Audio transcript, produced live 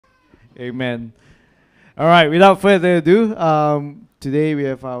Amen. All right, without further ado, today we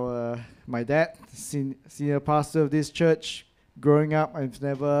have my dad, senior pastor of this church. Growing up, I've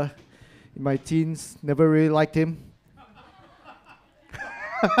never, in my teens, never really liked him.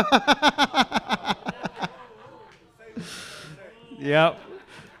 Yep.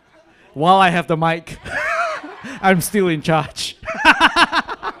 While I have the mic, I'm still in charge.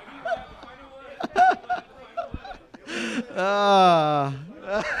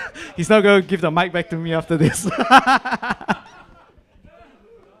 He's not going to give the mic back to me after this.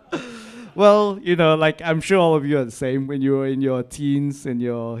 Well, like I'm sure all of you are the same. When you were in your teens and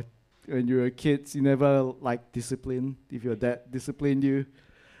when you were kids, you never liked discipline if your dad disciplined you.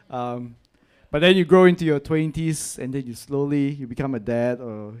 But then you grow into your 20s and then you become a dad,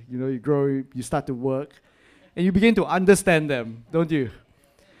 or you grow, you start to work and you begin to understand them, don't you?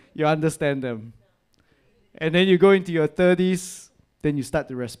 You understand them. And then you go into your 30s, then you start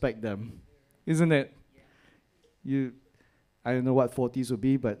to respect them. Isn't it? I don't know what 40s will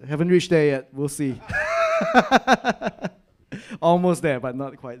be, but haven't reached there yet. We'll see. Almost there, but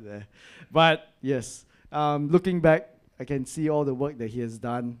not quite there. But yes, looking back, I can see all the work that he has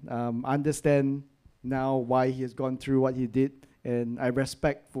done. Understand now why he has gone through what he did, and I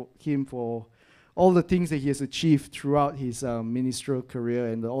respect him for all the things that he has achieved throughout his ministerial career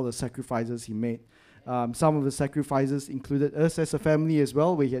and all the sacrifices he made. Some of the sacrifices included us as a family as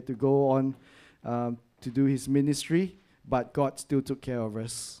well. We had to go on to do his ministry, but God still took care of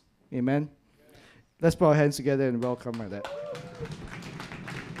us. Amen. Let's put our hands together and welcome my dad.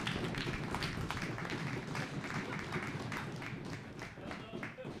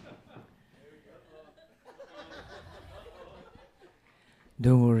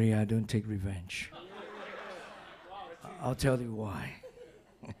 Don't worry, I don't take revenge. I'll tell you why.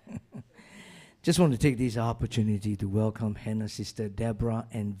 Just want to take this opportunity to welcome Hannah's sister Deborah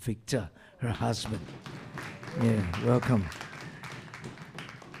and Victor, her husband. Yeah, welcome.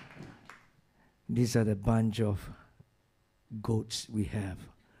 These are the bunch of goats we have.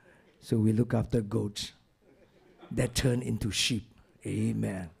 So we look after goats that turn into sheep.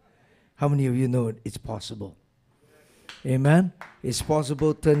 Amen. How many of you know it's possible? Amen? It's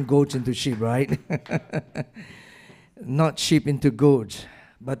possible to turn goats into sheep, right? Not sheep into goats.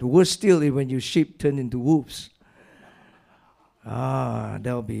 But worse still is when your sheep turn into wolves.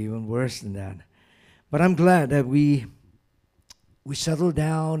 That'll be even worse than that. But I'm glad that we settle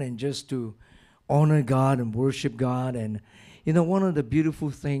down and just to honor God and worship God. And, one of the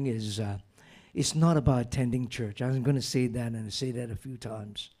beautiful things is it's not about attending church. I'm going to say that, and I say that a few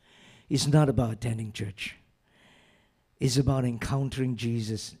times. It's not about attending church. It's about encountering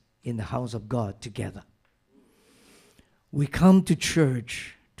Jesus in the house of God together. We come to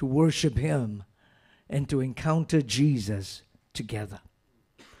church to worship Him and to encounter Jesus together.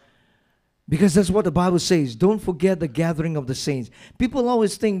 Because that's what the Bible says. Don't forget the gathering of the saints. People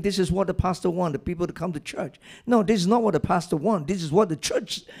always think this is what the pastor wants, the people to come to church. No, this is not what the pastor wants. This is what the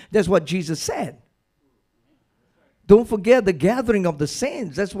church, that's what Jesus said. Don't forget the gathering of the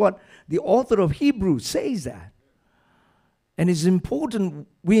saints. That's what the author of Hebrews says that. And it's important,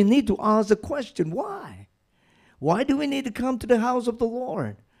 we need to ask the question, why? Why do we need to come to the house of the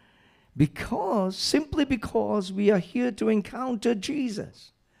Lord? Simply because we are here to encounter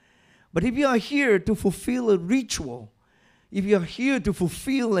Jesus. But if you are here to fulfill a ritual, if you are here to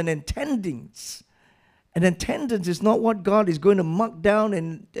fulfill an attendance is not what God is going to mark down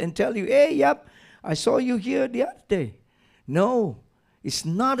and tell you, hey, yep, I saw you here the other day. No, it's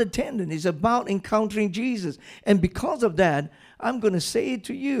not attendance. It's about encountering Jesus. And because of that, I'm going to say it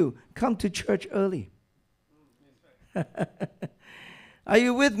to you, come to church early. Are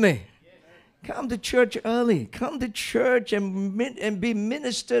you with me? Come to church early. Come to church and be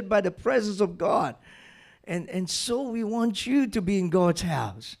ministered by the presence of God. And so we want you to be in God's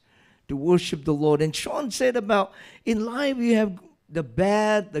house to worship the Lord. And Sean said about in life we have the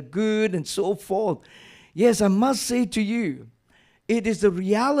bad, the good, and so forth. Yes, I must say to you, it is the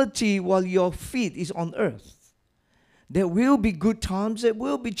reality while your feet is on earth. There will be good times, there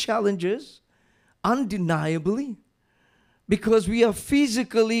will be challenges, undeniably. Because we are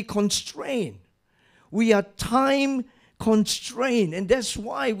physically constrained. We are time constrained. And that's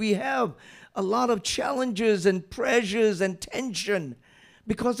why we have a lot of challenges and pressures and tension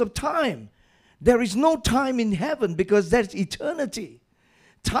because of time. There is no time in heaven because that's eternity.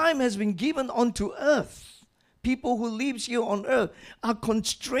 Time has been given unto earth. People who live here on earth are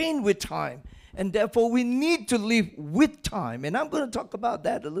constrained with time. And therefore we need to live with time. And I'm going to talk about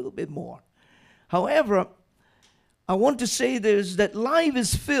that a little bit more. However, I want to say this, that life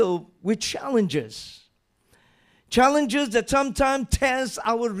is filled with challenges. Challenges that sometimes test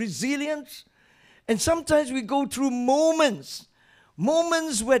our resilience. And sometimes we go through moments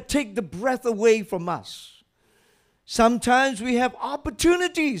where take the breath away from us. Sometimes we have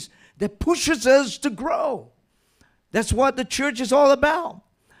opportunities that pushes us to grow. That's what the church is all about.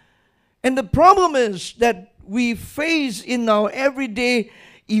 And the problem is that we face in our everyday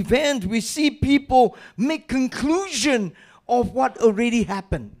event, we see people make conclusion of what already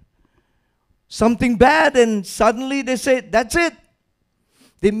happened. Something bad, and suddenly they say, that's it.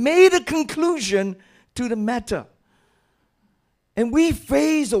 They made a conclusion to the matter. And we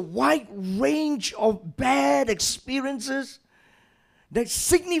face a wide range of bad experiences that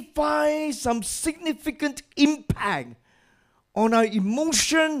signify some significant impact on our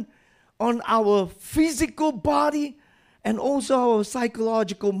emotion, on our physical body, and also our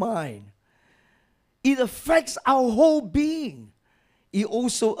psychological mind. It affects our whole being. It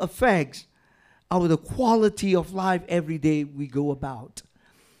also affects the quality of life every day we go about.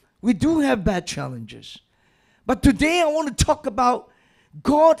 We do have bad challenges. But today I want to talk about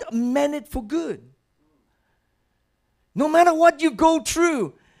God meant it for good. No matter what you go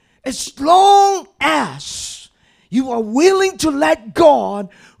through, as long as you are willing to let God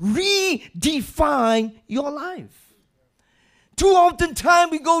redefine your life. Too often time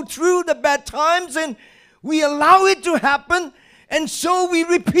we go through the bad times and we allow it to happen. And so we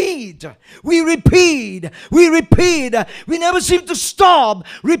repeat. We never seem to stop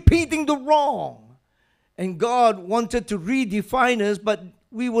repeating the wrong. And God wanted to redefine us, but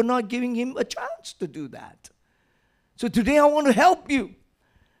we were not giving Him a chance to do that. So today I want to help you.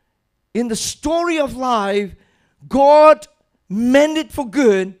 In the story of life, God meant it for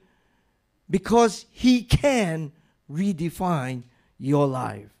good because He can redefine your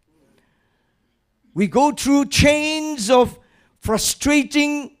life. We go through chains of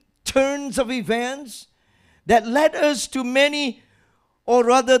frustrating turns of events that led us to many, or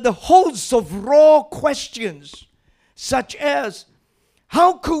rather the hosts of raw questions, such as,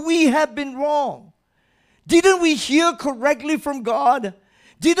 how could we have been wrong? Didn't we hear correctly from God?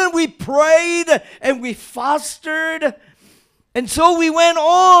 Didn't we pray and we fasted? And so we went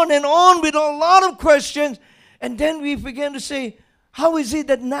on and on with a lot of questions, and then we began to say, how is it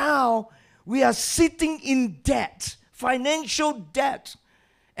that now we are sitting in debt? Financial debt,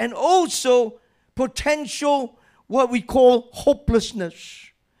 and also potential what we call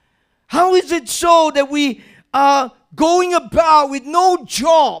hopelessness. How is it so that we are going about with no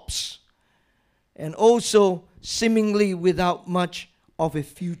jobs and also seemingly without much of a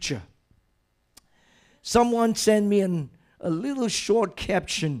future? Someone sent me a little short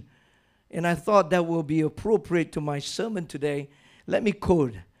caption, and I thought that will be appropriate to my sermon today. Let me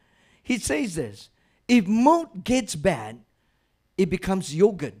quote. He says this: if milk gets bad, it becomes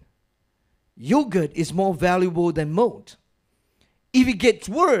yogurt. Yogurt is more valuable than milk. If it gets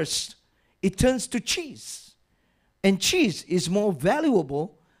worse, it turns to cheese. And cheese is more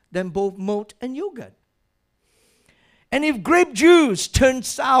valuable than both milk and yogurt. And if grape juice turns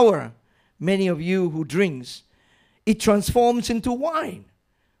sour, many of you who drinks, it transforms into wine,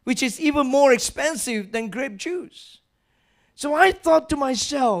 which is even more expensive than grape juice. So I thought to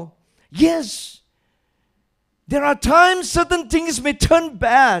myself, yes, there are times certain things may turn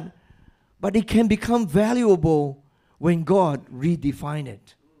bad, but it can become valuable when God redefines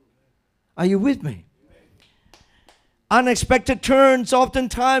it. Are you with me? Unexpected turns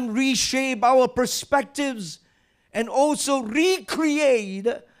oftentimes reshape our perspectives and also recreate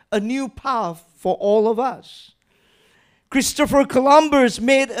a new path for all of us. Christopher Columbus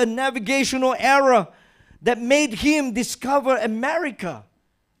made a navigational error that made him discover America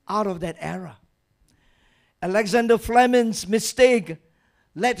out of that era. Alexander Fleming's mistake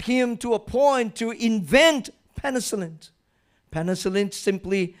led him to a point to invent penicillin. Penicillin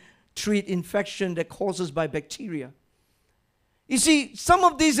simply treats infection that causes by bacteria. You see, some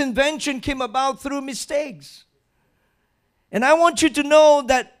of these inventions came about through mistakes. And I want you to know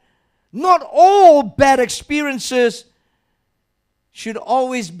that not all bad experiences should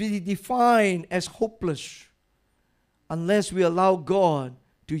always be defined as hopeless unless we allow God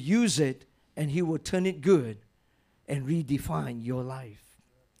to use it, and He will turn it good and redefine your life.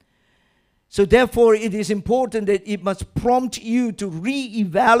 So therefore, it is important that it must prompt you to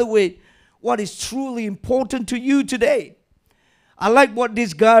reevaluate what is truly important to you today. I like what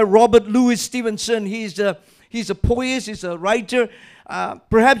this guy, Robert Louis Stevenson, he's a poet, he's a writer.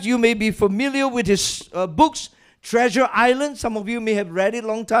 Perhaps you may be familiar with his books, Treasure Island. Some of you may have read it a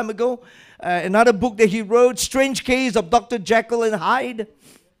long time ago. Another book that he wrote, Strange Case of Dr. Jekyll and Hyde.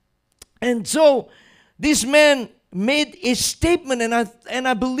 And so, this man made a statement, and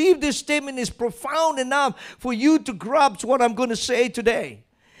I believe this statement is profound enough for you to grasp what I'm going to say today.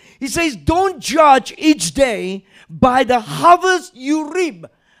 He says, don't judge each day by the harvest you reap,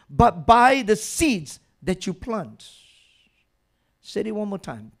 but by the seeds that you plant. Say it one more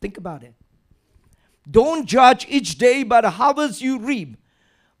time. Think about it. Don't judge each day by the harvest you reap,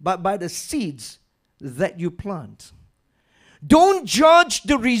 but by the seeds that you plant. Don't judge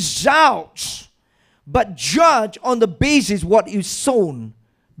the results, but judge on the basis what is sown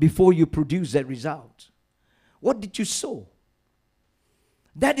before you produce that result. What did you sow?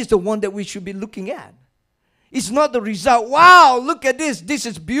 That is the one that we should be looking at. It's not the result. Wow, look at this. This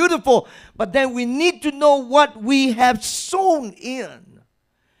is beautiful. But then we need to know what we have sown in.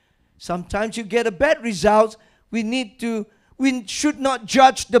 Sometimes you get a bad result. We should not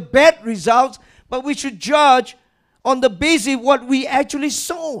judge the bad results, but we should judge on the basis of what we actually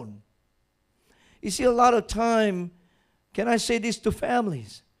sown. You see, a lot of time, can I say this to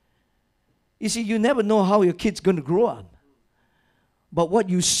families? You see, you never know how your kid's going to grow up. But what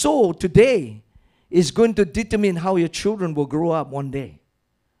you sow today is going to determine how your children will grow up one day.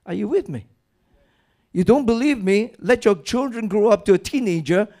 Are you with me? You don't believe me? Let your children grow up to a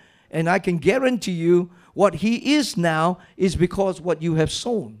teenager, and I can guarantee you what he is now is because what you have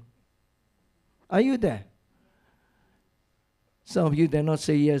sown. Are you there? Some of you dare not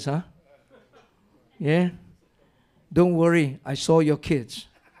say yes, huh? Yeah? Don't worry, I saw your kids.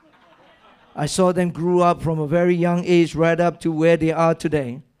 I saw them grow up from a very young age right up to where they are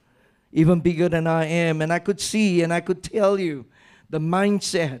today, even bigger than I am. And I could see and I could tell you the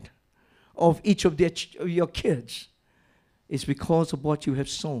mindset of each of your kids is because of what you have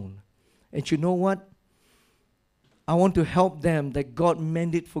sown. And you know what? I want to help them that God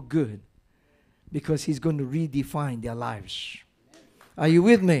meant it for good because He's going to redefine their lives. Are you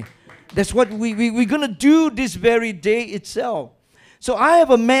with me? That's what we're going to do this very day itself. So I have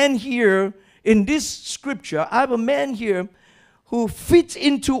a man here in this scripture. I have a man here who fits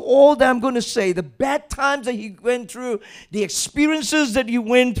into all that I'm going to say. The bad times that he went through, the experiences that he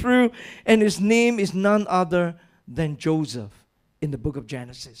went through, and his name is none other than Joseph in the book of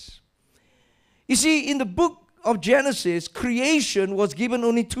Genesis. You see, in the book of Genesis, creation was given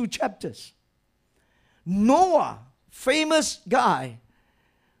only 2 chapters. Noah, famous guy,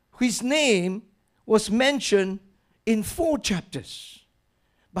 his name was mentioned in 4 chapters.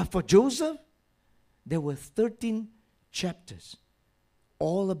 But for Joseph, there were 13 chapters,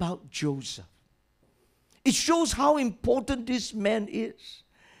 all about Joseph. It shows how important this man is.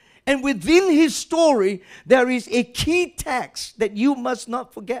 And within his story, there is a key text that you must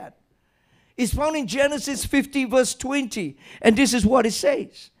not forget. It's found in Genesis 50 verse 20. And this is what it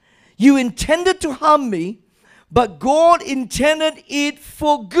says. You intended to harm me, but God intended it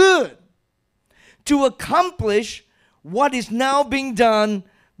for good, to accomplish what is now being done,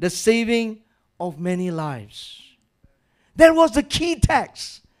 the saving of many lives. That was the key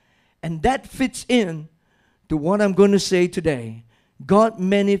text. And that fits in to what I'm going to say today. God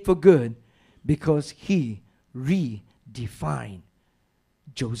meant it for good because He redefined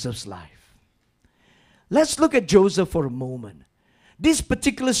Joseph's life. Let's look at Joseph for a moment. This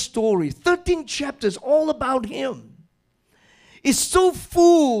particular story, 13 chapters, all about him, is so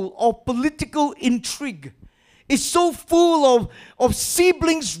full of political intrigue. It's so full of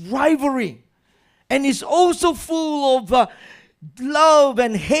siblings' rivalry. And it's also full of love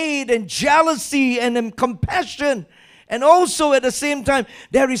and hate and jealousy and compassion. And also at the same time,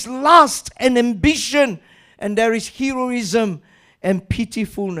 there is lust and ambition. And there is heroism and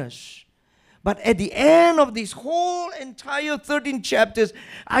pitifulness. But at the end of this whole entire 13 chapters,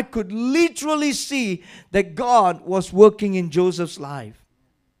 I could literally see that God was working in Joseph's life.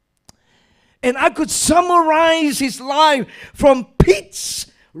 And I could summarize his life from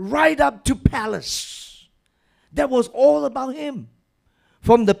pits right up to palace. That was all about him.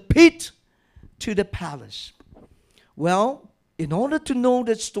 From the pit to the palace. Well, in order to know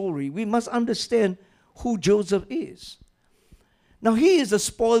that story, we must understand who Joseph is. Now, he is a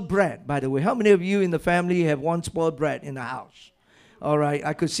spoiled brat, by the way. How many of you in the family have one spoiled brat in the house? All right,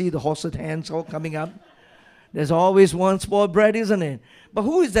 I could see the horsed hands all coming up. There's always one spoiled brat, isn't it? But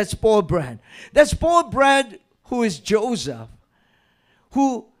who is that spoiled brat? That spoiled brat who is Joseph,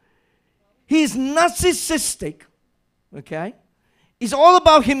 who he is narcissistic, okay? It's all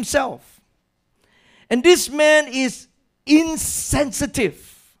about himself. And this man is insensitive.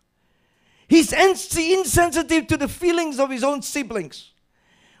 He's insensitive to the feelings of his own siblings.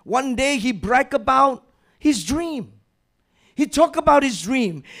 One day he bragged about his dream. He talked about his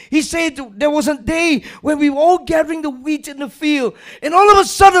dream. He said there was a day when we were all gathering the wheat in the field, and all of a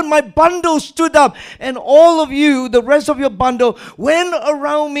sudden my bundle stood up, and all of you, the rest of your bundle, went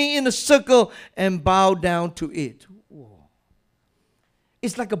around me in a circle and bowed down to it. Whoa.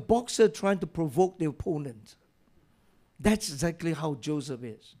 It's like a boxer trying to provoke the opponent. That's exactly how Joseph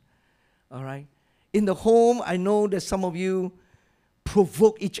is. All right? In the home, I know that some of you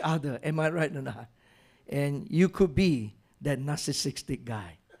provoke each other. Am I right or not? And you could be that narcissistic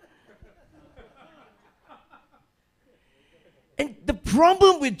guy. And the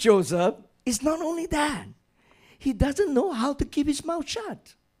problem with Joseph is not only that. He doesn't know how to keep his mouth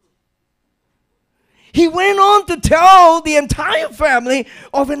shut. He went on to tell the entire family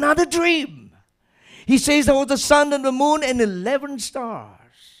of another dream. He says there was the sun and the moon and 11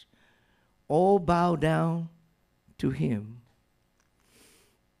 stars. All bow down to him.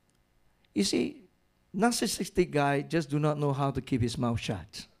 You see, narcissistic guy just do not know how to keep his mouth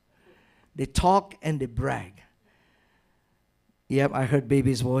shut. They talk and they brag. Yep, I heard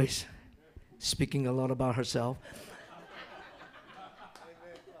baby's voice speaking a lot about herself.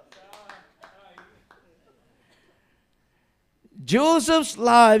 Joseph's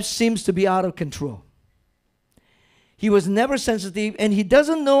life seems to be out of control. He was never sensitive, and he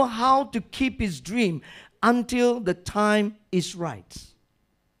doesn't know how to keep his dream until the time is right.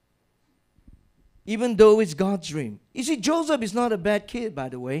 Even though it's God's dream. You see, Joseph is not a bad kid, by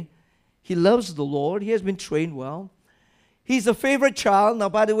the way. He loves the Lord. He has been trained well. He's a favorite child. Now,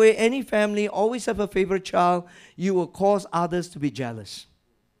 by the way, any family always have a favorite child. You will cause others to be jealous.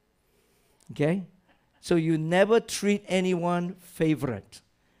 Okay? So you never treat anyone favorite.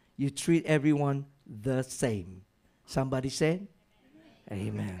 You treat everyone the same. Somebody said?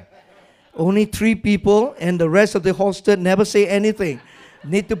 Amen. Only 3 people, and the rest of the hosted never say anything.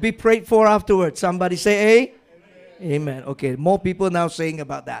 Need to be prayed for afterwards. Somebody say, Amen. Okay, more people now saying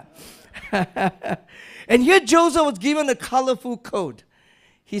about that. And here Joseph was given a colorful coat.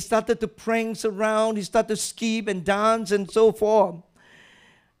 He started to prance around. He started to skip and dance and so forth.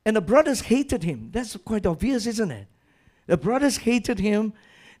 And the brothers hated him. That's quite obvious, isn't it? The brothers hated him.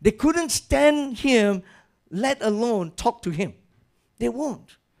 They couldn't stand him, let alone talk to him. They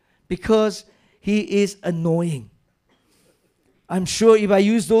won't, because he is annoying. I'm sure if I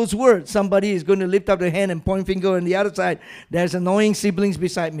use those words, somebody is going to lift up their hand and point finger on the other side. There's annoying siblings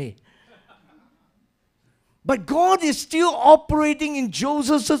beside me. But God is still operating in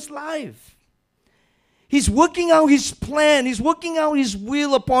Joseph's life. He's working out his plan. He's working out his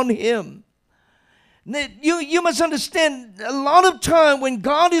will upon him. You must understand, a lot of time when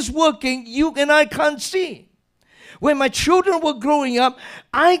God is working, you and I can't see. When my children were growing up,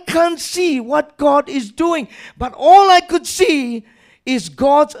 I can't see what God is doing. But all I could see is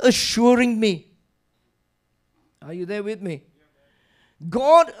God assuring me. Are you there with me?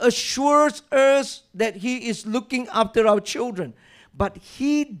 God assures us that He is looking after our children. But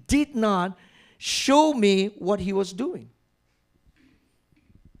He did not show me what He was doing.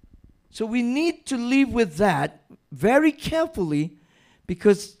 So we need to live with that very carefully,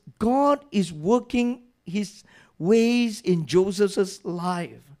 because God is working His ways in Joseph's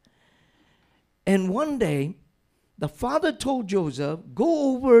life. And one day, the father told Joseph,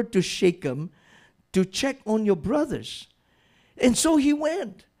 go over to Shechem to check on your brothers. And so he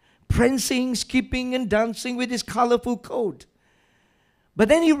went, prancing, skipping, and dancing with his colorful coat. But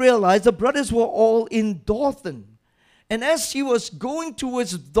then he realized the brothers were all in Dothan. And as he was going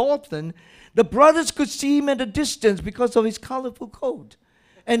towards Dothan, the brothers could see him at a distance because of his colorful coat.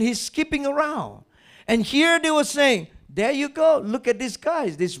 And he's skipping around. And here they were saying, there you go, look at this guy,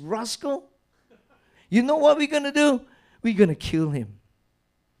 this rascal. You know what we're going to do? We're going to kill him.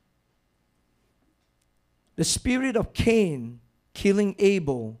 The spirit of Cain killing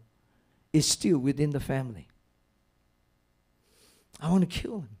Abel is still within the family. I want to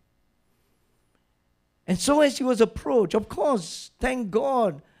kill him. And so as he was approached, of course, thank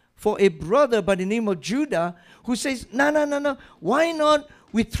God for a brother by the name of Judah who says, no, why not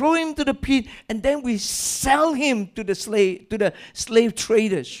we throw him to the pit and then we sell him to the slave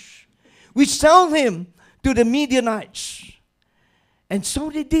traders. We sell him to the Midianites. And so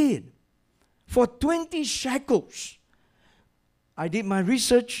they did. For 20 shekels. I did my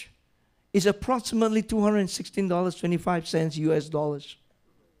research. It's approximately $216.25 US dollars.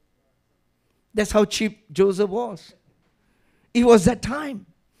 That's how cheap Joseph was. It was that time.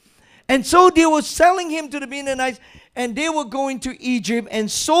 And so they were selling him to the Midianites, and they were going to Egypt and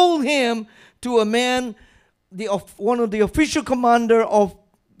sold him to a man, one of the official commander of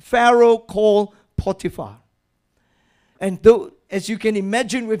Pharaoh called Potiphar. And as you can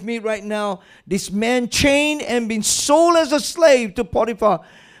imagine with me right now, this man chained and been sold as a slave to Potiphar.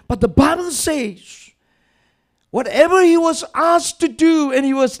 But the Bible says, whatever he was asked to do and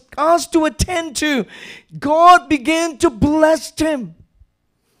he was asked to attend to, God began to bless him.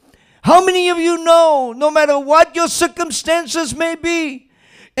 How many of you know, no matter what your circumstances may be,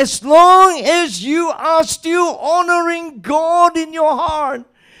 as long as you are still honoring God in your heart,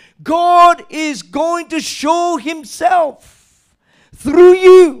 God is going to show himself through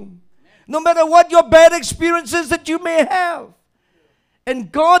you, no matter what your bad experiences that you may have.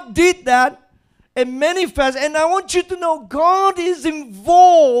 And God did that and manifest. And I want you to know, God is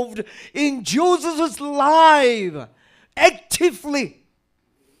involved in Joseph's life actively.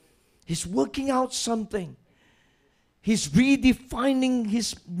 He's working out something. He's redefining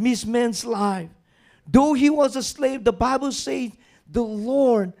this man's life. Though he was a slave, the Bible says the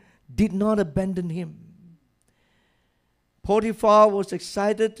Lord did not abandon him. Potiphar was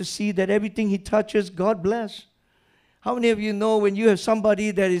excited to see that everything he touches, God bless. How many of you know when you have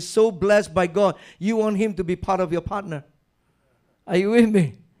somebody that is so blessed by God, you want him to be part of your partner? Are you with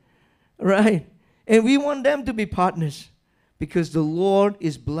me? Right? And we want them to be partners because the Lord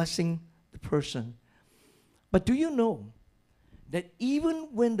is blessing the person. But do you know that even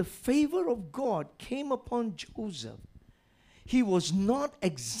when the favor of God came upon Joseph, he was not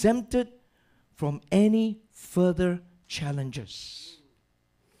exempted from any further challenges?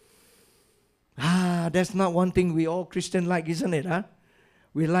 That's not one thing we all Christian like, isn't it?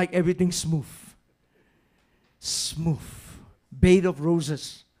 We like everything smooth. Smooth. Bed of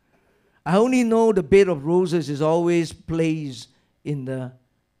roses. I only know the bed of roses is always placed in the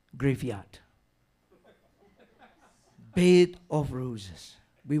graveyard. Bed of roses.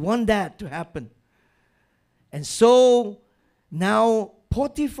 We want that to happen. And so now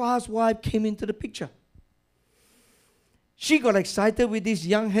Potiphar's wife came into the picture. She got excited with this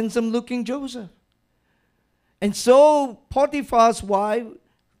young, handsome-looking Joseph. And so Potiphar's wife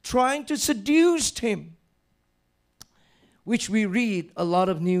trying to seduce him, which we read a lot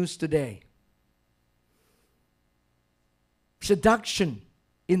of news today. Seduction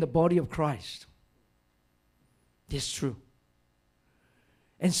in the body of Christ. It's true.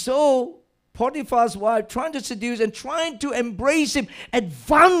 And so Potiphar's wife trying to seduce and trying to embrace him,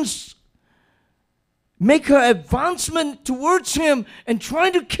 make her advancement towards him and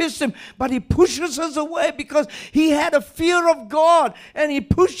trying to kiss him, but he pushes us away because he had a fear of God and he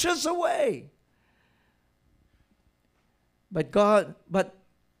pushed us away. But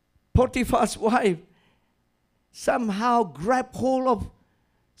Potiphar's wife somehow grabbed hold of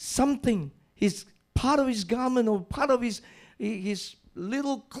something, his part of his garment or part of his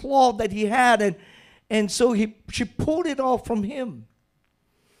little cloth that he had, and so she pulled it off from him.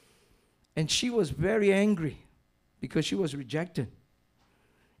 And she was very angry because she was rejected.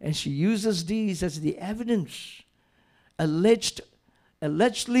 And she uses these as the evidence. Allegedly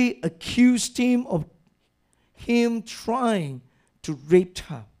accused him of him trying to rape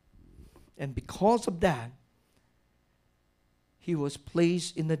her. And because of that, he was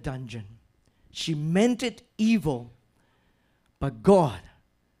placed in the dungeon. She meant it evil, but God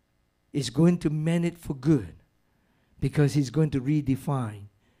is going to mend it for good because he's going to redefine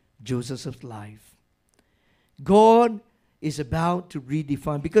Joseph's life. God is about to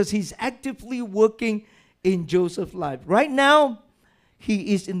redefine because he's actively working in Joseph's life. Right now,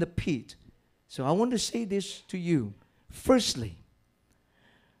 he is in the pit. So I want to say this to you. Firstly,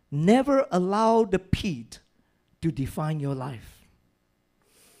 never allow the pit to define your life.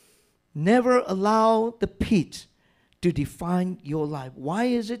 Never allow the pit to define your life. Why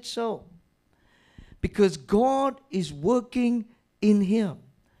is it so? Because God is working in him.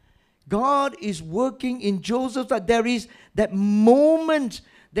 God is working in Joseph. There is that moment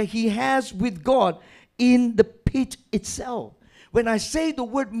that he has with God in the pit itself. When I say the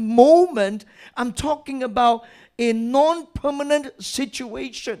word moment, I'm talking about a non-permanent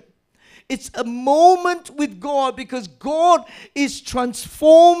situation. It's a moment with God because God is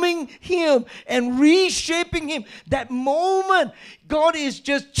transforming him and reshaping him. That moment, God is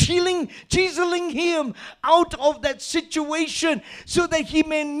just chiseling him out of that situation so that he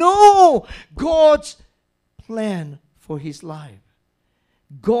may know God's plan for his life.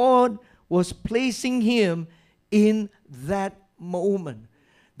 God was placing him in that moment.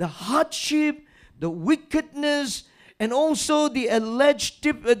 The hardship, the wickedness, and also the alleged,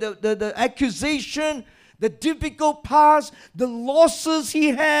 the accusation, the difficult past, the losses he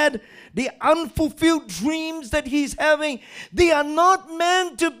had, the unfulfilled dreams that he's having, they are not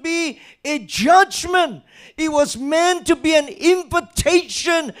meant to be a judgment. It was meant to be an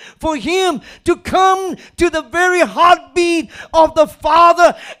invitation for him to come to the very heartbeat of the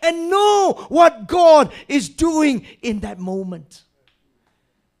Father and know what God is doing in that moment.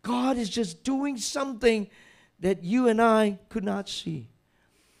 God is just doing something that you and I could not see.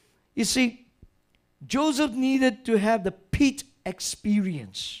 You see, Joseph needed to have the pit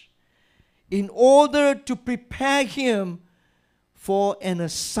experience in order to prepare him for an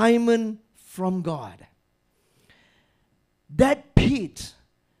assignment from God. That pit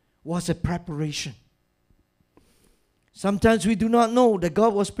was a preparation. Sometimes we do not know that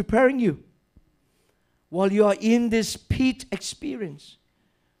God was preparing you while you are in this pit experience.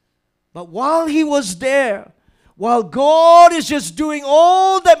 But while he was there, while God is just doing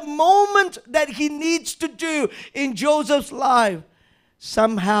all that moment that he needs to do in Joseph's life,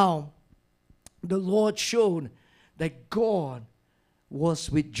 somehow the Lord showed that God was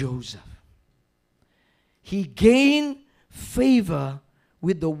with Joseph. He gained favor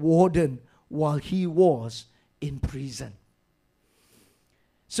with the warden while he was in prison.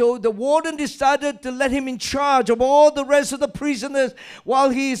 So the warden decided to let him in charge of all the rest of the prisoners while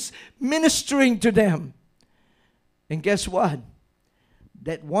he's ministering to them. And guess what?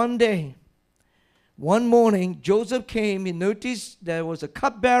 That one day, one morning, Joseph came. He noticed there was a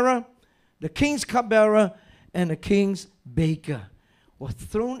cupbearer, the king's cupbearer, and the king's baker were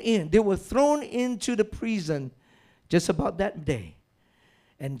thrown in. They were thrown into the prison just about that day.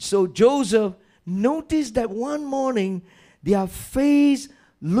 And so Joseph noticed that one morning their face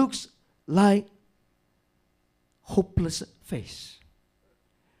looks like hopeless face.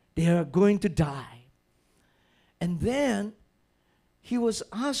 They are going to die. And then he was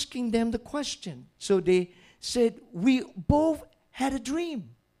asking them the question. So they said, we both had a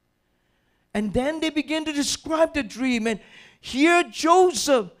dream. And then they began to describe the dream. And here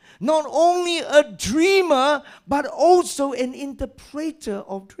Joseph, not only a dreamer, but also an interpreter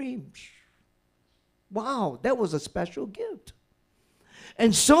of dreams. Wow, that was a special gift.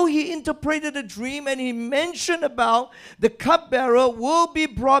 And so he interpreted a dream, and he mentioned about the cupbearer will be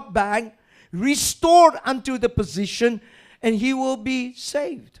brought back, restored unto the position, and he will be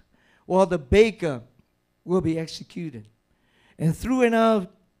saved, while the baker will be executed. And true enough,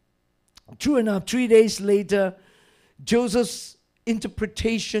 3 days later, Joseph's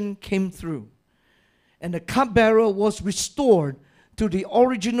interpretation came through, and the cupbearer was restored to the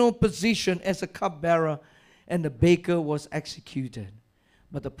original position as a cupbearer, and the baker was executed.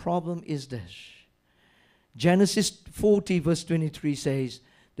 But the problem is this. Genesis 40 verse 23 says,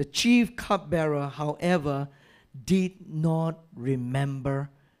 the chief cupbearer, however, did not remember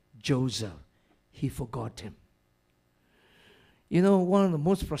Joseph. He forgot him. You know, one of the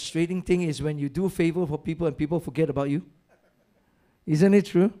most frustrating things is when you do favor for people and people forget about you. Isn't it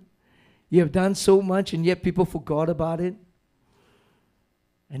true? You have done so much and yet people forgot about it.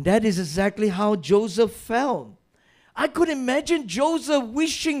 And that is exactly how Joseph felt. I could imagine Joseph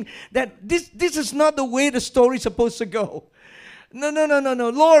wishing that this is not the way the story is supposed to go. No.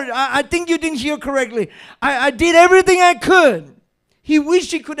 Lord, I think you didn't hear correctly. I did everything I could. He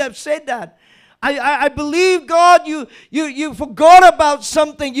wished he could have said that. I believe, God, you forgot about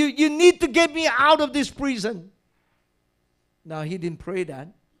something. You need to get me out of this prison. Now, he didn't pray that.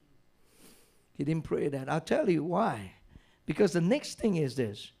 He didn't pray that. I'll tell you why. Because the next thing is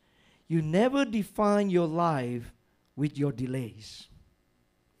this. You never define your life with your delays.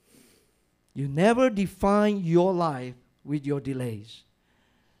 You never define your life with your delays.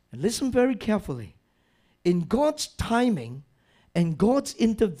 And listen very carefully. In God's timing and God's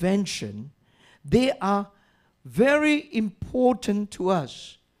intervention, they are very important to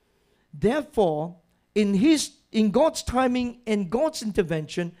us. Therefore, in God's timing and God's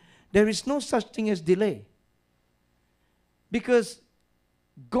intervention, there is no such thing as delay. Because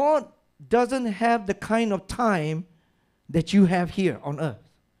God doesn't have the kind of time that you have here on earth.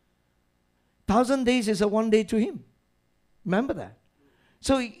 1,000 days is a one day to him. Remember that.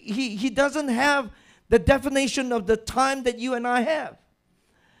 So he doesn't have the definition of the time that you and I have.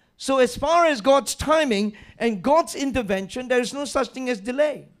 So as far as God's timing and God's intervention, there is no such thing as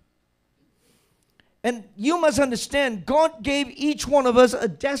delay. And you must understand, God gave each one of us a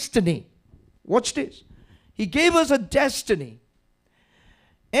destiny. Watch this. He gave us a destiny.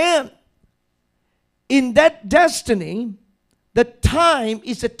 And in that destiny, the time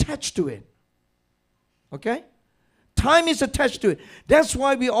is attached to it. Okay? Time is attached to it. That's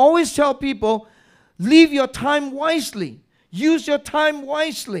why we always tell people, live your time wisely. Use your time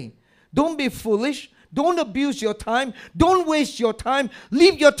wisely. Don't be foolish. Don't abuse your time. Don't waste your time.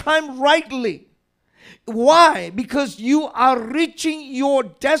 Live your time rightly. Why? Because you are reaching your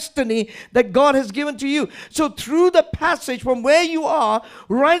destiny that God has given to you. So through the passage from where you are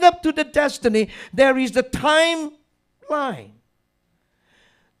right up to the destiny, there is the timeline.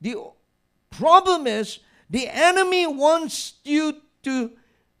 The problem is the enemy wants you to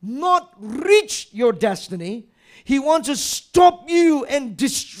not reach your destiny. He wants to stop you and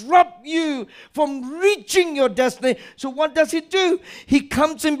disrupt you from reaching your destiny. So what does he do? He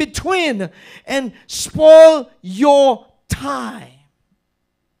comes in between and spoil your time.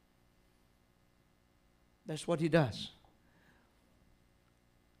 That's what he does.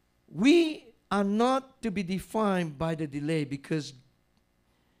 We are not to be defined by the delay, because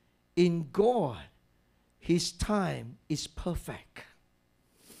in God, his time is perfect.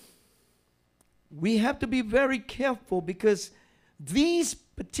 We have to be very careful, because this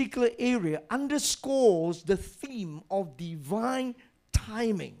particular area underscores the theme of divine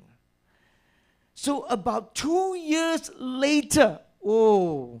timing. So about 2 years later,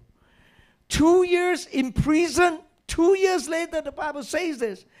 2 years in prison, 2 years later, the Bible says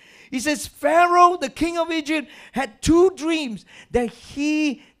this. It says, Pharaoh, the king of Egypt, had 2 dreams that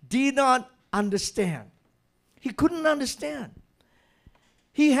he did not understand. He couldn't understand.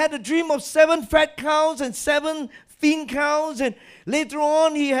 He had a dream of 7 fat cows and 7 thin cows. And later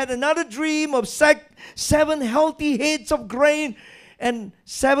on, he had another dream of 7 healthy heads of grain and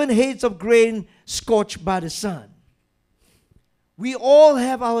 7 heads of grain scorched by the sun. We all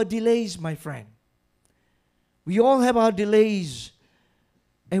have our delays, my friend. We all have our delays.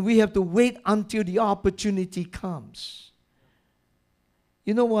 And we have to wait until the opportunity comes.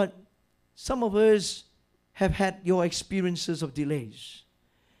 You know what? Some of us have had your experiences of delays.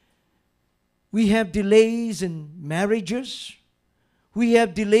 We have delays in marriages. We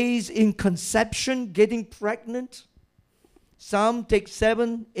have delays in conception, getting pregnant. Some take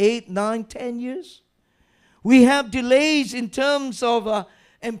 7, 8, 9, 10 years. We have delays in terms of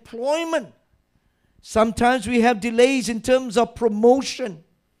employment. Sometimes we have delays in terms of promotion.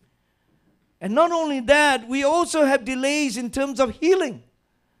 And not only that, we also have delays in terms of healing.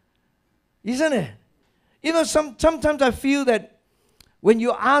 Isn't it? You know, sometimes I feel that when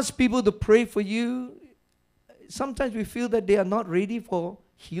you ask people to pray for you, sometimes we feel that they are not ready for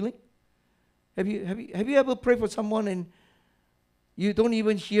healing. Have you ever prayed for someone and you don't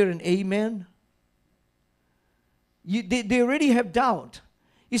even hear an amen? They already have doubt.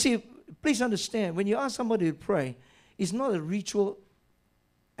 You see, please understand, when you ask somebody to pray, it's not a ritual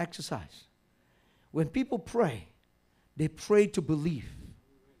exercise. When people pray, they pray to believe.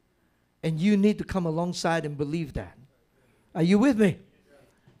 And you need to come alongside and believe that. Are you with me?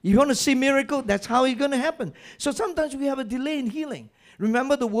 You want to see miracle? That's how it's going to happen. So sometimes we have a delay in healing.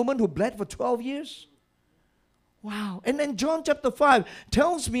 Remember the woman who bled for 12 years? Wow. And then John chapter 5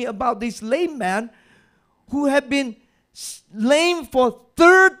 tells me about this lame man who had been lame for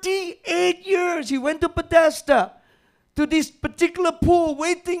 38 years. He went to Bethesda, to this particular pool,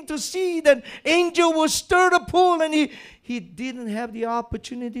 waiting to see that angel will stir the pool, and he didn't have the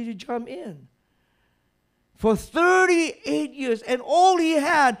opportunity to jump in. For 38 years, and all he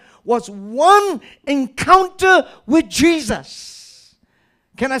had was one encounter with Jesus.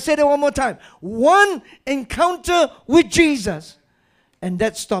 Can I say that one more time? One encounter with Jesus, and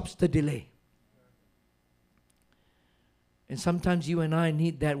that stops the delay. And sometimes you and I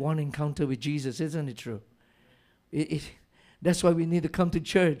need that one encounter with Jesus, isn't it true? That's why we need to come to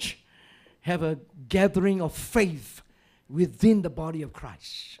church, have a gathering of faith within the body of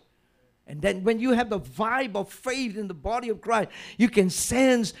Christ. And then when you have the vibe of faith in the body of Christ, you can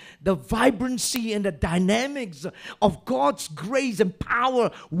sense the vibrancy and the dynamics of God's grace and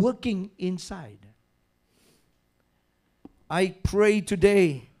power working inside. I pray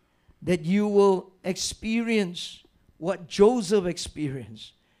today that you will experience what Joseph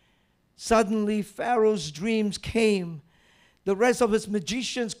experienced. Suddenly, Pharaoh's dreams came. The rest of his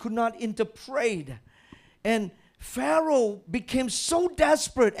magicians could not interpret. And Pharaoh became so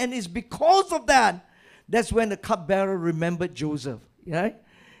desperate, and it's because of that, that's when the cupbearer remembered Joseph. Right?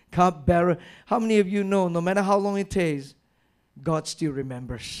 Cupbearer. How many of you know, no matter how long it takes, God still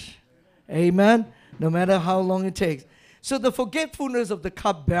remembers? Amen? No matter how long it takes. So the forgetfulness of the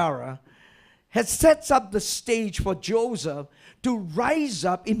cupbearer has sets up the stage for Joseph to rise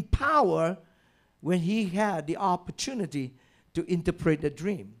up in power when he had the opportunity to interpret the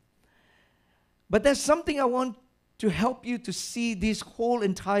dream. But there's something I want to help you to see this whole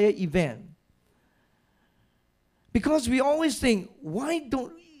entire event. Because we always think, why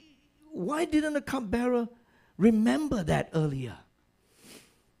didn't the cupbearer remember that earlier?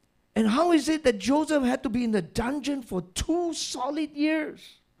 And how is it that Joseph had to be in the dungeon for 2 solid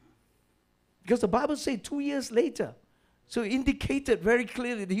years? Because the Bible says 2 years later. So it indicated very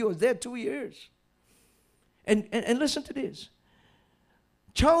clearly that he was there 2 years. And listen to this.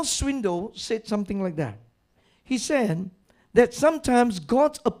 Charles Swindoll said something like that. He said that sometimes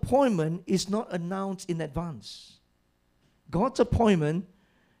God's appointment is not announced in advance. God's appointment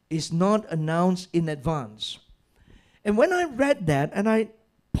is not announced in advance. And when I read that and I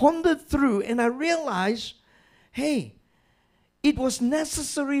pondered through and I realized, hey, it was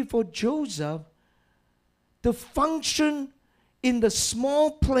necessary for Joseph to function in the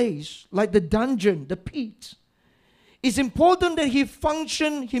small place, like the dungeon, the pit. It's important that he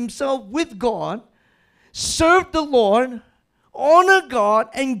function himself with God, serve the Lord, honor God,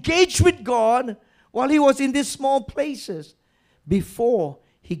 engage with God while he was in these small places before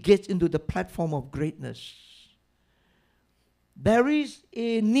he gets into the platform of greatness. There is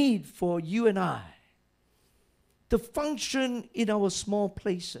a need for you and I to function in our small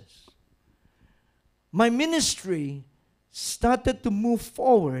places. My ministry started to move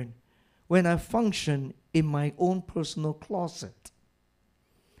forward when I functioned in my own personal closet.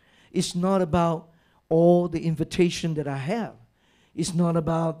 It's not about all the invitation that I have. It's not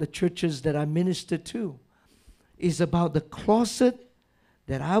about the churches that I minister to. It's about the closet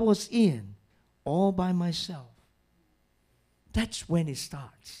that I was in all by myself. That's when it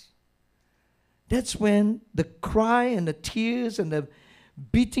starts. That's when the cry and the tears and the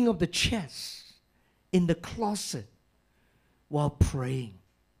beating of the chest in the closet while praying.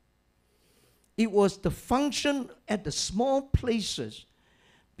 It was the function at the small places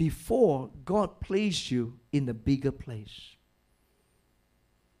before God placed you in the bigger place.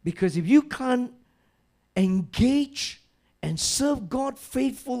 Because if you can't engage and serve God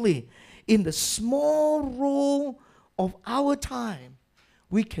faithfully in the small role of our time,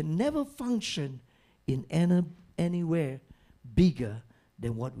 we can never function in anywhere bigger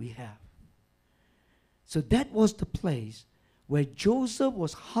than what we have. So that was the place where Joseph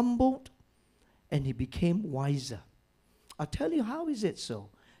was humbled and he became wiser. I'll tell you how is it so.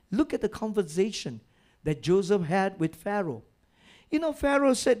 Look at the conversation that Joseph had with Pharaoh. You know,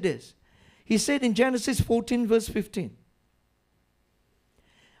 Pharaoh said this. He said in Genesis 14 verse 15,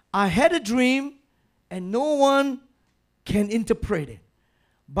 I had a dream and no one can interpret it.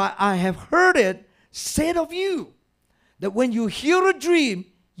 But I have heard it said of you that when you hear a dream,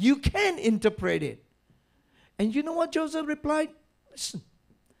 you can interpret it. And you know what Joseph replied? Listen.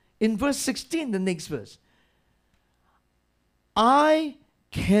 In verse 16, the next verse. I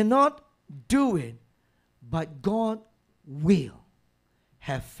cannot do it, but God will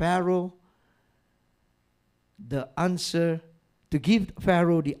have Pharaoh the answer, to give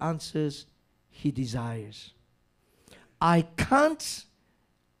Pharaoh the answers he desires. I can't,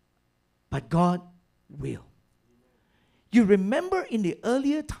 but God will. You remember in the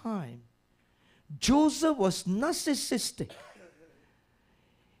earlier time, Joseph was narcissistic.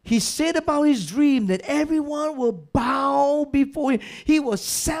 He said about his dream that everyone will bow before him. He was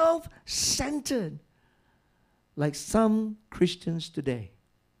self-centered, like some Christians today.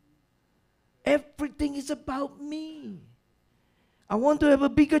 Everything is about me. I want to have a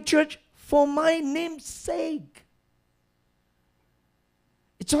bigger church for my name's sake.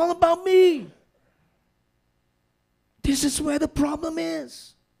 It's all about me. This is where the problem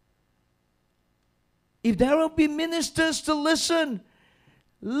is. If there will be ministers to listen,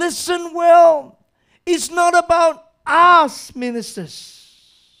 listen well. It's not about us,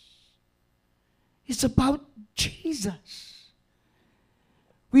 ministers. It's about Jesus.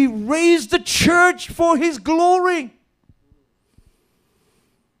 We raise the church for His glory.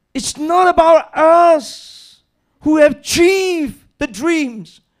 It's not about us who have achieved the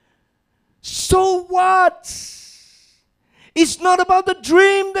dreams. So what? It's not about the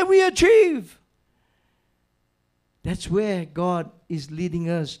dream that we achieve. That's where God is leading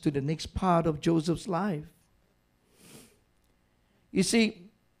us to the next part of Joseph's life. You see,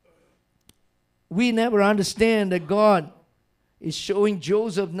 we never understand that God is showing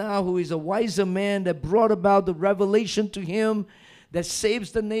Joseph now, who is a wiser man, that brought about the revelation to him that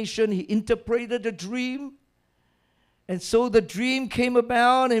saves the nation. He interpreted the dream. And so the dream came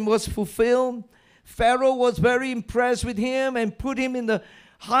about and was fulfilled. Pharaoh was very impressed with him and put him in the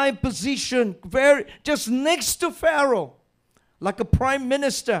high position, just next to Pharaoh, like a prime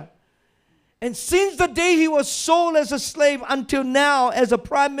minister. And since the day he was sold as a slave until now as a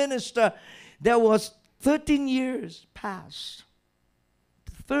prime minister, there was 13 years passed.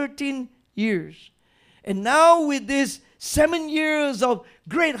 13 years. And now with this 7 years of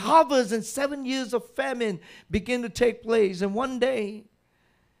great harvest and 7 years of famine begin to take place. And one day,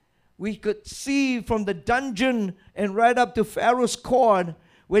 we could see from the dungeon and right up to Pharaoh's court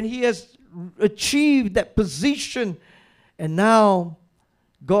when he has achieved that position. And now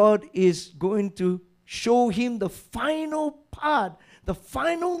God is going to show him the final part, the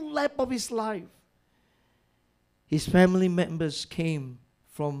final lap of his life. His family members came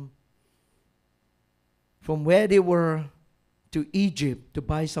from where they were to Egypt to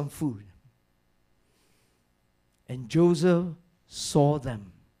buy some food. And Joseph saw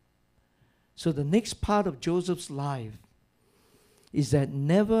them. So the next part of Joseph's life is that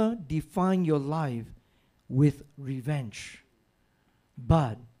never define your life with revenge,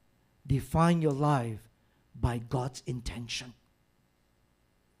 but define your life by God's intention.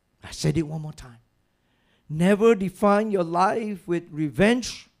 I said it one more time. Never define your life with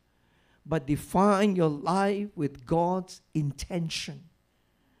revenge, but define your life with God's intention.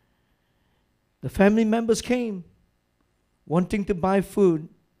 The family members came wanting to buy food.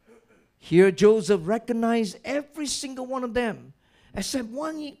 Here Joseph recognized every single one of them, except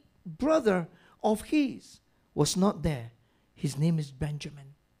one brother of his was not there. His name is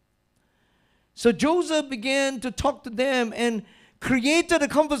Benjamin. So Joseph began to talk to them and created a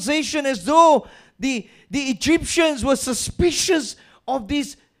conversation as though the Egyptians were suspicious of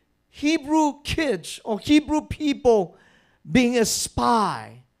these Hebrew kids or Hebrew people being a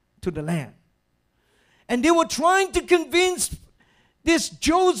spy to the land. And they were trying to convince this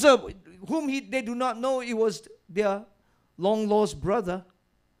Joseph, whom they do not know it was their long-lost brother.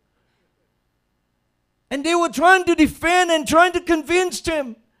 And they were trying to defend and trying to convince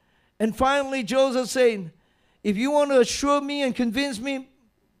him. And finally Joseph said, if you want to assure me and convince me,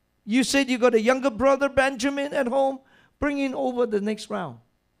 you said you got a younger brother, Benjamin, at home, bring him over the next round.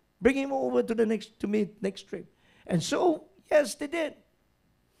 Bring him over to me next trip. And so, yes, they did.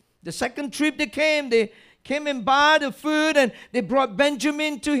 The second trip they came and bought the food and they brought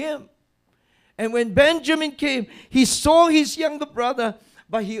Benjamin to him. And when Benjamin came, he saw his younger brother,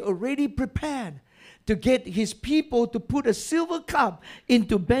 but he already prepared to get his people to put a silver cup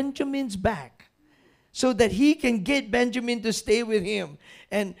into Benjamin's bag so that he can get Benjamin to stay with him.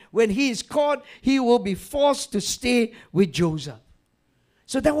 And when he is caught, he will be forced to stay with Joseph.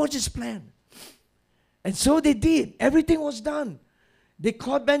 So that was his plan. And so they did. Everything was done. They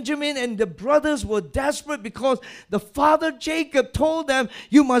caught Benjamin, and the brothers were desperate because the father Jacob told them,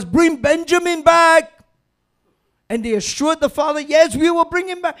 you must bring Benjamin back. And they assured the father, yes, we will bring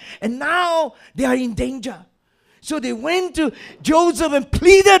him back. And now they are in danger. So they went to Joseph and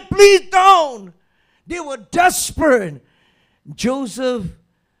pleaded, please don't. They were desperate. Joseph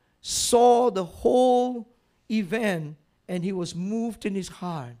saw the whole event and he was moved in his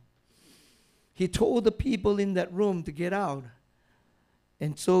heart. He told the people in that room to get out.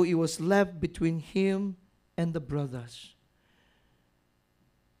 And so it was left between him and the brothers.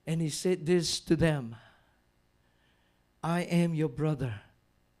 And he said this to them, I am your brother,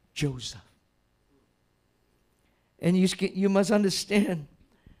 Joseph. And you must understand,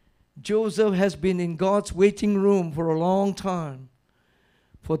 Joseph has been in God's waiting room for a long time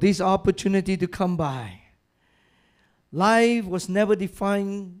for this opportunity to come by. Life was never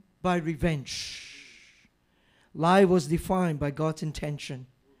defined by revenge. Life was defined by God's intention.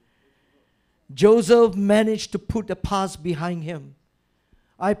 Joseph managed to put the past behind him.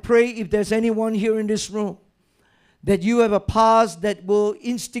 I pray if there's anyone here in this room that you have a past that will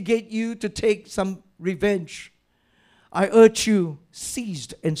instigate you to take some revenge, I urge you, cease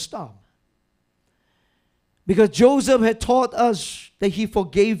and stop. Because Joseph had taught us that he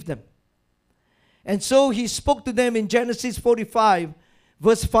forgave them. And so he spoke to them in Genesis 45,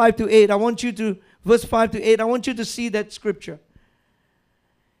 verse 5 to 8. Verse 5 to 8, I want you to see that scripture.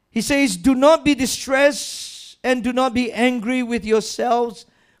 He says, do not be distressed and do not be angry with yourselves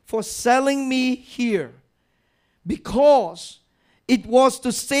for selling me here, because it was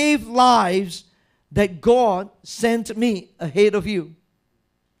to save lives that God sent me ahead of you.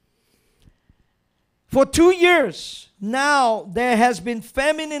 For 2 years now there has been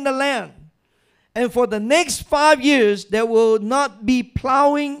famine in the land, and for the next 5 years there will not be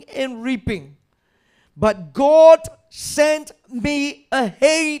plowing and reaping. But God sent me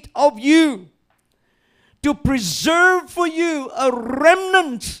ahead of you to preserve for you a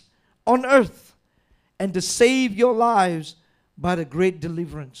remnant on earth and to save your lives by the great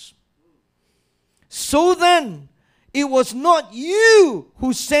deliverance. So then, it was not you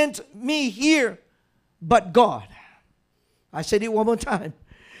who sent me here, but God. I said it one more time.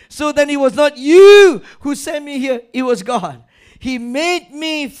 So then it was not you who sent me here, it was God. He made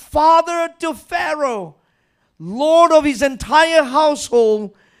me father to Pharaoh, lord of his entire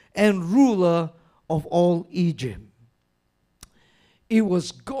household, and ruler of all Egypt. It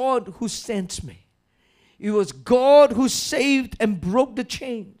was God who sent me. It was God who saved and broke the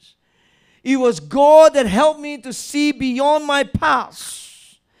chains. It was God that helped me to see beyond my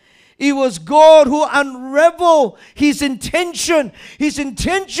past. It was God who unraveled His intention. His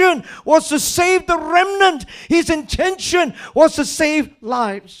intention was to save the remnant. His intention was to save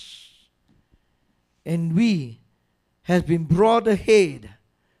lives. And we have been brought ahead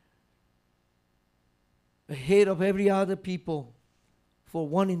of every other people for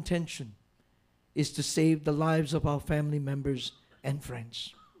one intention, is to save the lives of our family members and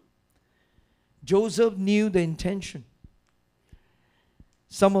friends. Joseph knew the intention.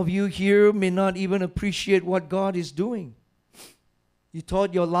 Some of you here may not even appreciate what God is doing. You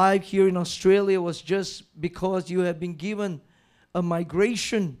thought your life here in Australia was just because you have been given a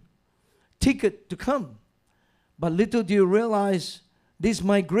migration ticket to come. But little do you realize this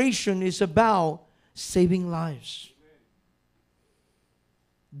migration is about saving lives.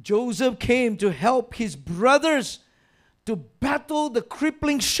 Joseph came to help his brothers to battle the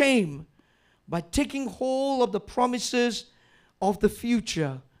crippling shame by taking hold of the promises of the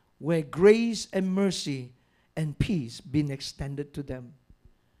future where grace and mercy and peace been extended to them.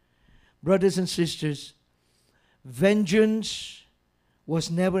 Brothers and sisters, vengeance was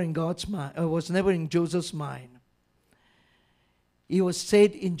never in God's mind, was never in Joseph's mind. It was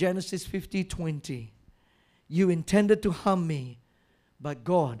said in Genesis 50:20, you intended to harm me, but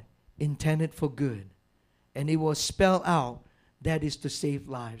God intended for good. And it was spelled out, that is to save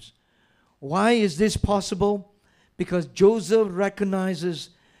lives. Why is this possible? Because Joseph recognizes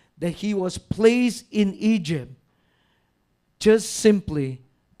that he was placed in Egypt just simply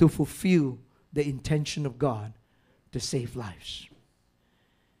to fulfill the intention of God to save lives.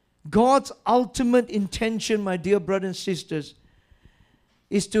 God's ultimate intention, my dear brothers and sisters,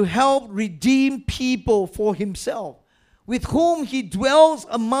 is to help redeem people for Himself, with whom He dwells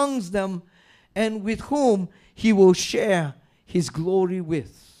amongst them and with whom He will share His glory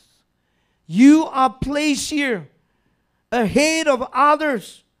with. You are placed here ahead of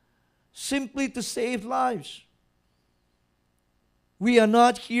others simply to save lives. We are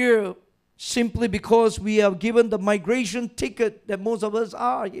not here simply because we are given the migration ticket that most of us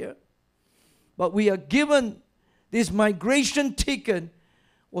are here. But we are given this migration ticket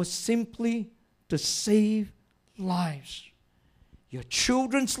was simply to save lives. Your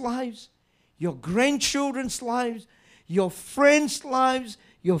children's lives, your grandchildren's lives, your friends' lives,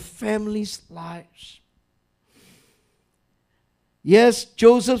 your family's lives. Yes,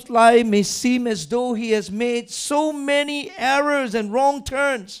 Joseph's life may seem as though he has made so many errors and wrong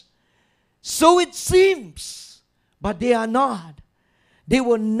turns. So it seems, but they are not. They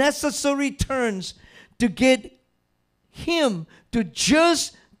were necessary turns to get him to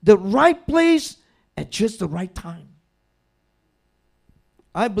just the right place at just the right time.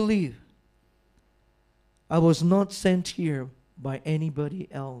 I believe I was not sent here by anybody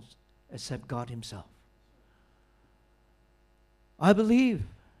else except God Himself. I believe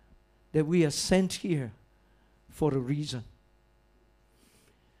that we are sent here for a reason.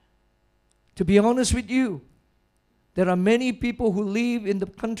 To be honest with you, there are many people who live in the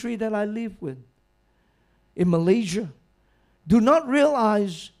country that I live with, in Malaysia, do not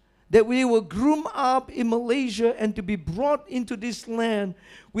realize that we were groomed up in Malaysia and to be brought into this land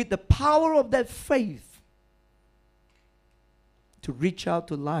with the power of that faith to reach out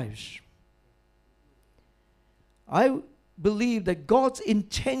to lives. I believe that God's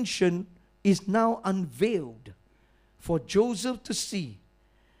intention is now unveiled for Joseph to see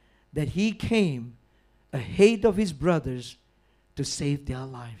that he came ahead of his brothers to save their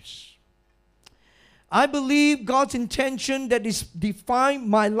lives. I believe God's intention that is defined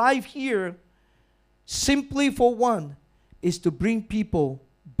my life here simply for one is to bring people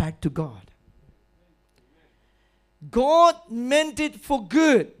back to God. God meant it for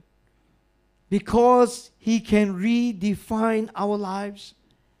good because He can redefine our lives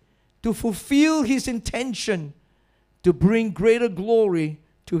to fulfill His intention to bring greater glory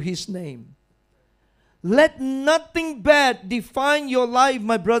to His name. Let nothing bad define your life,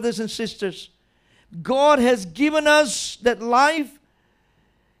 my brothers and sisters. God has given us that life,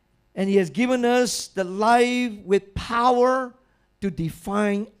 and He has given us the life with power to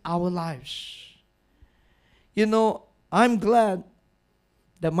define our lives. You know, I'm glad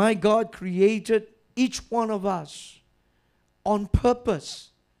that my God created each one of us on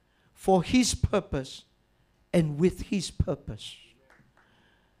purpose, for His purpose, and with His purpose.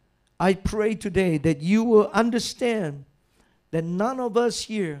 I pray today that you will understand that none of us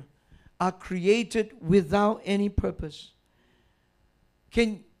here are created without any purpose.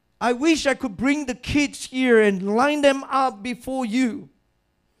 I wish I could bring the kids here and line them up before you.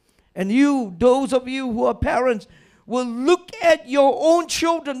 And you, those of you who are parents, will look at your own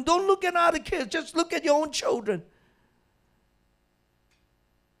children. Don't look at other kids. Just look at your own children.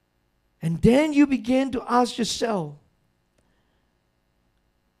 And then you begin to ask yourself,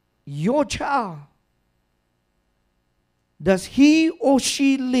 your child, does he or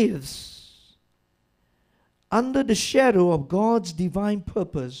she lives under the shadow of God's divine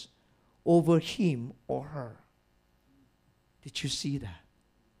purpose over him or her? Did you see that?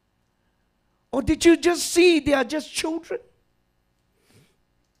 Or did you just see they are just children?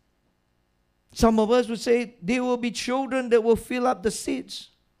 Some of us would say they will be children that will fill up the seats.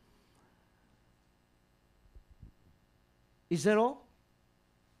 Is that all?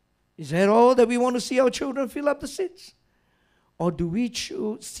 Is that all that we want to see our children fill up the seats? Or do we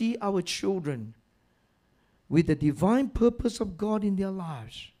see our children with the divine purpose of God in their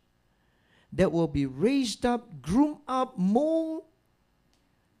lives that will be raised up, groomed up, molded,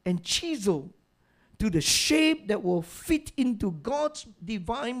 and chiseled to the shape that will fit into God's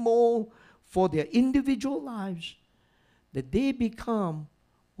divine mold for their individual lives, that they become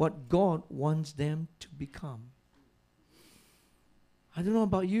what God wants them to become? I don't know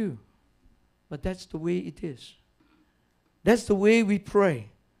about you, but that's the way it is. That's the way we pray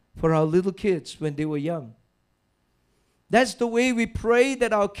for our little kids when they were young. That's the way we pray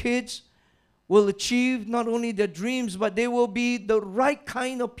that our kids will achieve not only their dreams, but they will be the right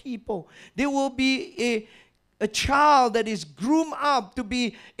kind of people. They will be a child that is groomed up to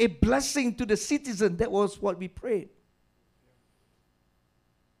be a blessing to the citizen. That was what we prayed.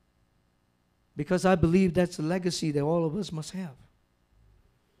 Because I believe that's a legacy that all of us must have.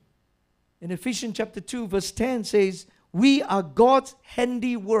 In Ephesians chapter 2, verse 10 says, we are God's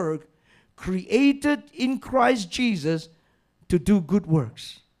handiwork, created in Christ Jesus to do good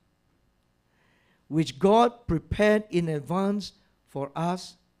works, which God prepared in advance for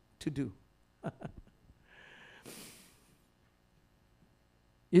us to do.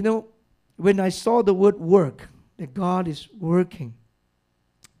 You know, when I saw the word work, that God is working,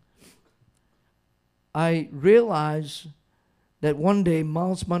 I realized that one day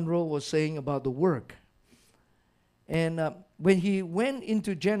Miles Monroe was saying about the work. And when he went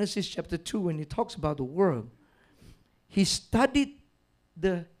into Genesis chapter 2, when he talks about the work, he studied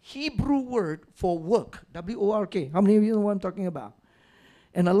the Hebrew word for work, W-O-R-K. How many of you know what I'm talking about?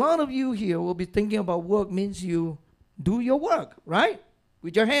 And a lot of you here will be thinking about work means you do your work, right?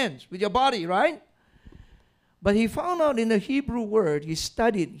 With your hands, with your body, right? But he found out in the Hebrew word, he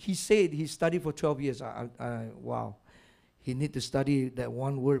said he studied for 12 years. Wow. He need to study that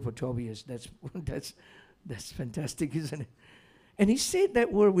one word for 12 years. That's fantastic, isn't it? And he said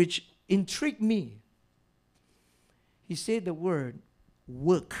that word which intrigued me. He said the word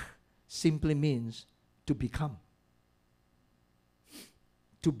work simply means to become.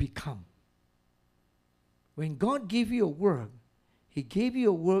 To become. When God gave you a work, He gave you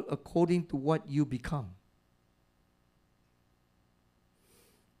a work according to what you become.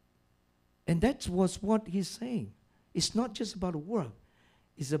 And that was what He's saying. It's not just about a work.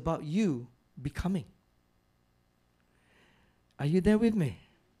 It's about you becoming. Are you there with me?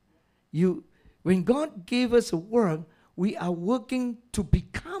 When God gave us a work, we are working to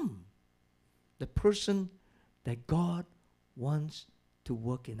become the person that God wants to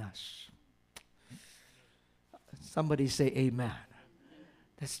work in us. Somebody say amen.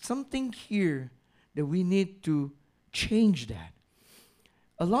 There's something here that we need to change that.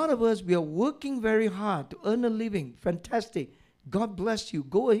 A lot of us, we are working very hard to earn a living. Fantastic. God bless you.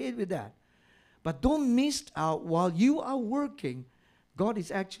 Go ahead with that. But don't miss out while you are working. God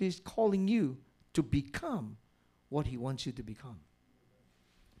is actually calling you to become what He wants you to become.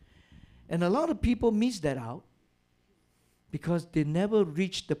 And a lot of people miss that out because they never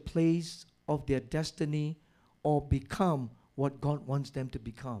reach the place of their destiny or become what God wants them to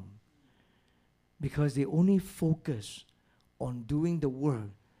become. Because they only focus on doing the work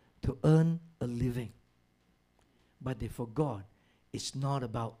to earn a living. But they forgot it's not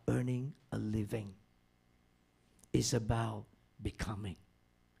about earning a living. It's about becoming.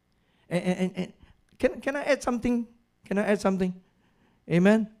 And can I add something? Can I add something?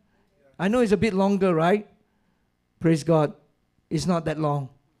 Amen? I know it's a bit longer, right? Praise God. It's not that long.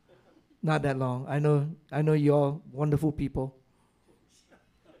 Not that long. I know you're wonderful people.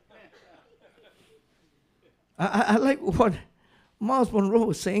 I like what Miles Monroe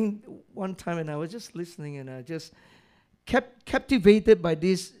was saying one time, and I was just listening, and I just kept captivated by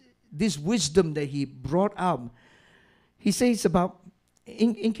this wisdom that he brought up. He says about,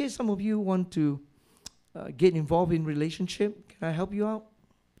 in case some of you want to get involved in relationship, can I help you out?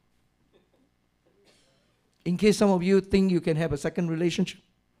 In case some of you think you can have a second relationship.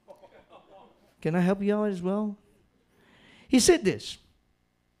 Can I help you out as well? He said this.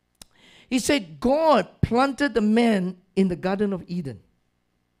 He said, God planted the man in the Garden of Eden.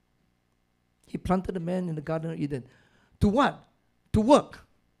 He planted the man in the Garden of Eden. To what? To work.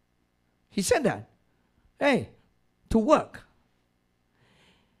 He said that. Hey, to work.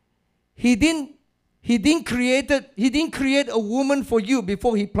 He didn't create a woman for you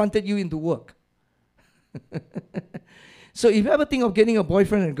before he planted you into work. So if you ever think of getting a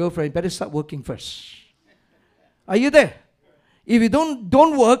boyfriend and girlfriend, you better start working first. Are you there? If you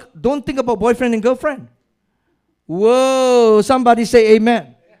don't work, don't think about boyfriend and girlfriend. Whoa, somebody say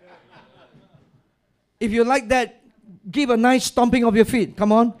amen. If you like that, give a nice stomping of your feet.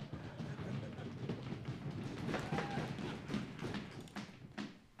 Come on.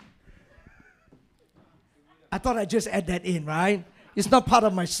 I thought I'd just add that in, right? It's not part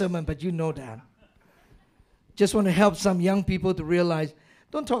of my sermon, but you know that. Just want to help some young people to realize,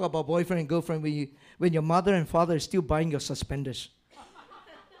 don't talk about boyfriend and girlfriend when your mother and father is still buying your suspenders.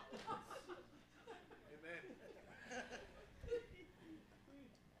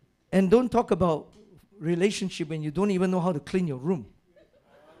 And don't talk about relationship when you don't even know how to clean your room.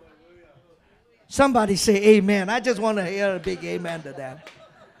 Somebody say amen. I just want to hear a big amen to that.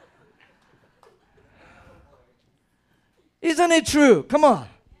 Isn't it true? Come on.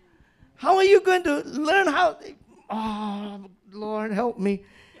 How are you going to learn how? Oh, Lord, help me.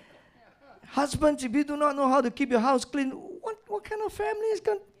 Husbands, if you do not know how to keep your house clean, what kind of family is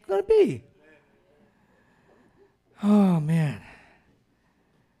going to be? Oh, man.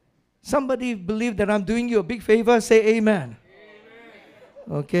 Somebody believe that I'm doing you a big favor? Say amen.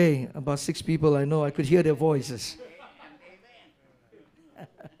 Okay, about 6 people I know. I could hear their voices.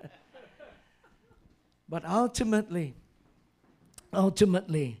 But ultimately,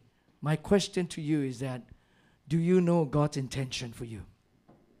 my question to you is that, do you know God's intention for you?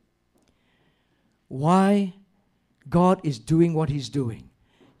 Why God is doing what He's doing?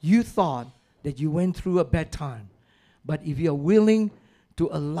 You thought that you went through a bad time. But if you're willing to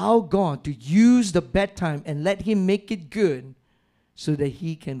allow God to use the bad time and let Him make it good so that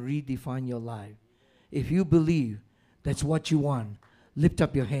He can redefine your life. If you believe that's what you want, lift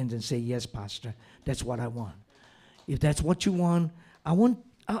up your hands and say, yes, Pastor, that's what I want. If that's what you want,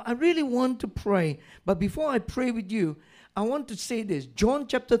 I really want to pray. But before I pray with you, I want to say this. John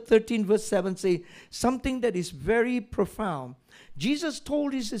chapter 13 verse 7 says something that is very profound. Jesus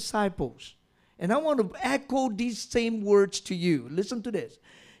told His disciples, and I want to echo these same words to you. Listen to this.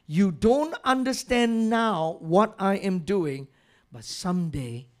 You don't understand now what I am doing, but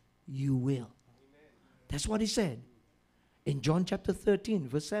someday you will. That's what He said in John chapter 13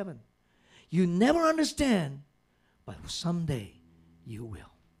 verse 7. You never understand, but someday you will.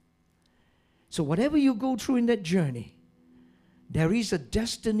 So whatever you go through in that journey, there is a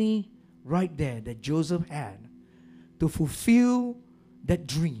destiny right there that Joseph had to fulfill that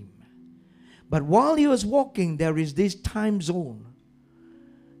dream. But while he was walking, there is this time zone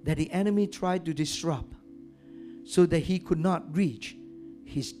that the enemy tried to disrupt so that he could not reach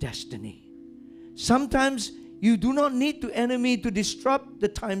his destiny. Sometimes you do not need the enemy to disrupt the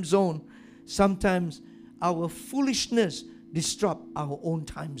time zone. Sometimes our foolishness disrupt our own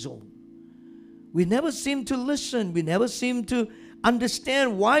time zone. We never seem to listen. We never seem to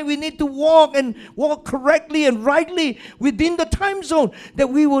understand why we need to walk correctly and rightly within the time zone, that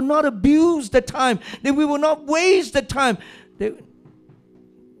we will not abuse the time, that we will not waste the time.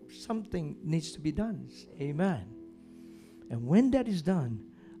 Something needs to be done. Amen. And when that is done,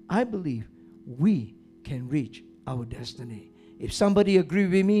 I believe we can reach our destiny. If somebody agree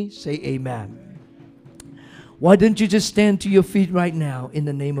with me, say amen. Why don't you just stand to your feet right now in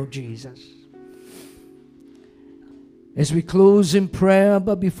the name of Jesus? As we close in prayer,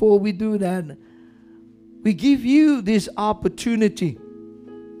 but before we do that, we give you this opportunity,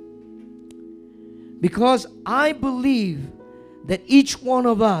 because I believe that each one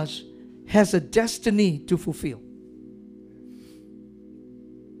of us has a destiny to fulfill.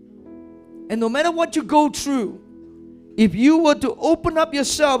 And no matter what you go through, if you were to open up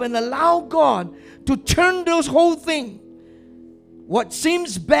yourself and allow God to turn those whole thing, what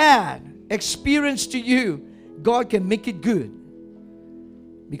seems bad experience to you, God can make it good,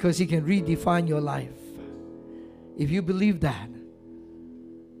 because He can redefine your life. If you believe that,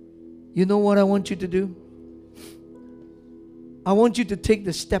 you know what I want you to do? I want you to take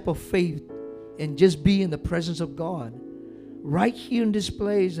the step of faith and just be in the presence of God right here in this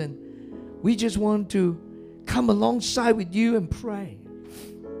place, and we just want to come alongside with you and pray.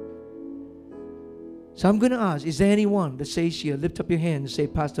 So I'm going to ask, is there anyone that says here, lift up your hand and say,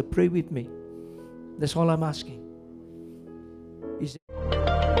 Pastor, pray with me. That's all I'm asking.